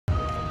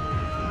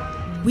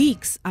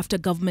Weeks after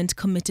government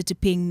committed to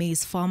paying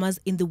maize farmers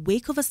in the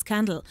wake of a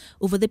scandal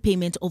over the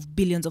payment of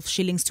billions of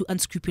shillings to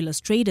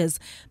unscrupulous traders,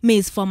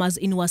 maize farmers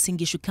in Uasin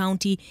Gishu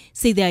County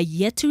say they are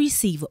yet to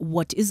receive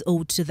what is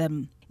owed to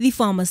them. The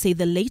farmers say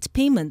the late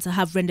payments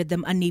have rendered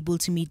them unable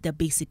to meet their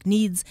basic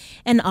needs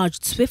and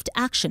urged swift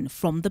action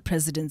from the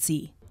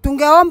presidency.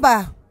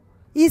 Tungeomba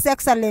His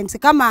Excellency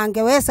kama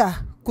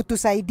angeweza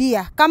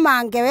kutusaidia, kama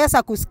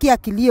angeweza kusikia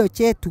kilio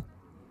chetu,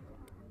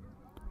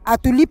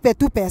 atulipe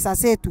tu pesa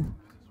zetu,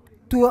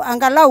 tu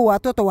angalau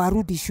watoto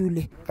warudi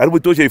shule. Karibu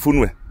tosha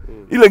ifunwe.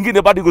 Ile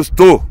ingine bado iko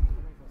store.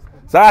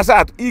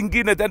 Sasa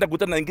ingine taenda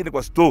kutana ingine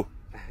kwa store.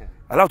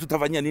 Alafu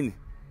tutafanyia nini?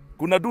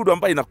 Kuna dudu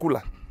ambayo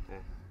inakula.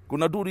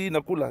 Kuna dudu hii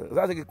inakula.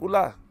 Sasa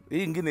ikikula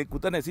hii ingine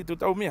kutana sisi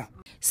tutaumia.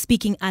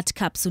 Speaking at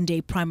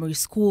Kapsunde Primary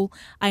School,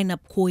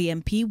 Ainabkoi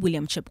MP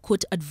William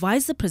Chepkut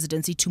advised the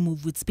presidency to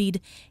move with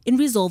speed in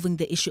resolving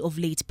the issue of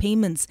late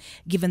payments,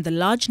 given the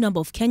large number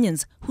of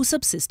Kenyans who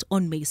subsist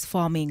on maize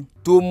farming.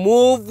 To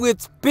move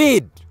with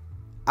speed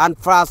and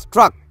fast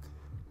track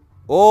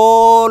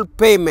all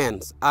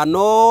payments and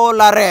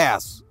all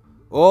arrears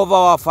of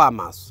our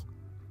farmers.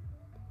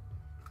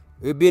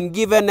 We've been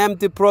given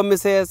empty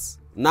promises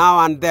now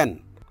and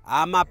then.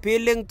 I'm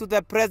appealing to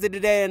the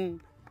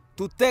president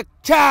to take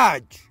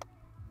charge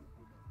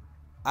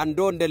and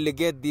don't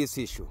delegate this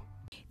issue.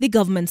 The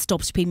government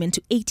stopped payment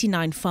to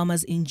 89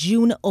 farmers in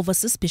June over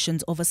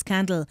suspicions of a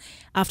scandal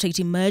after it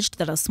emerged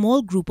that a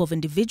small group of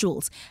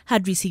individuals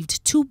had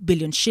received 2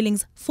 billion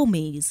shillings for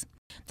maize.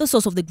 The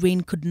source of the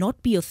grain could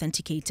not be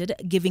authenticated,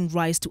 giving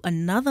rise to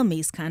another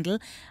maize scandal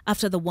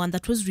after the one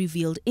that was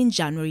revealed in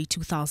January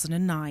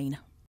 2009.